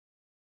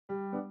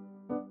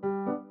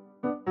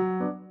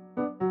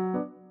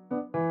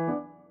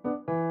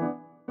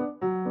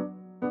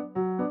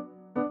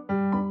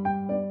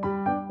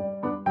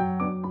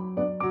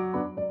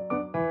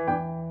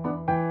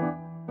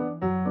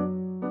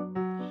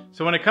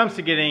So when it comes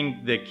to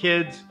getting the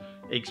kids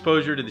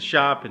exposure to the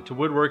shop and to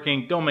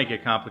woodworking, don't make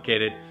it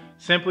complicated.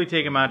 Simply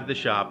take them out to the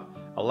shop,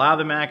 allow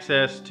them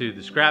access to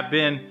the scrap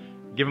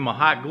bin, give them a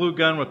hot glue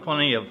gun with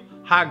plenty of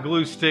hot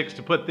glue sticks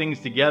to put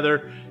things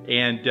together,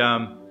 and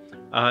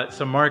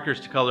some markers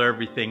to color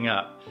everything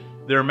up.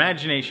 Their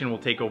imagination will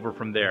take over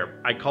from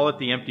there. I call it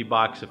the empty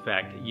box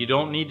effect. You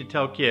don't need to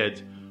tell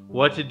kids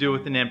what to do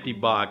with an empty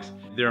box.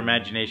 Their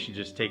imagination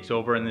just takes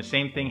over, and the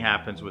same thing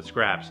happens with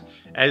scraps.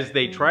 As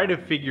they try to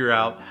figure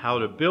out how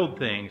to build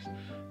things,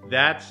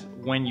 that's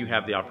when you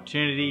have the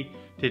opportunity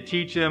to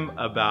teach them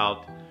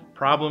about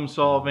problem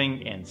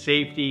solving and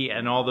safety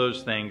and all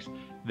those things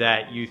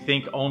that you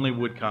think only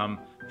would come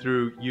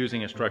through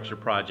using a structured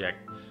project.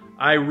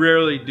 I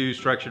rarely do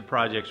structured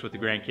projects with the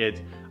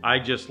grandkids. I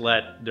just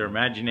let their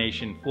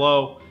imagination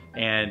flow,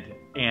 and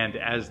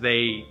as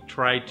they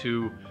try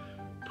to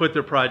put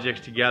their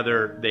projects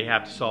together, they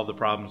have to solve the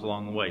problems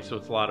along the way. So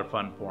it's a lot of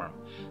fun for them.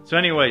 So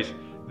anyways,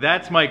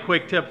 that's my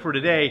quick tip for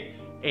today.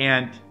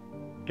 And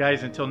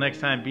guys, until next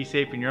time, be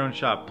safe in your own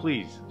shop.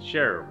 Please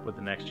share with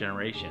the next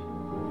generation.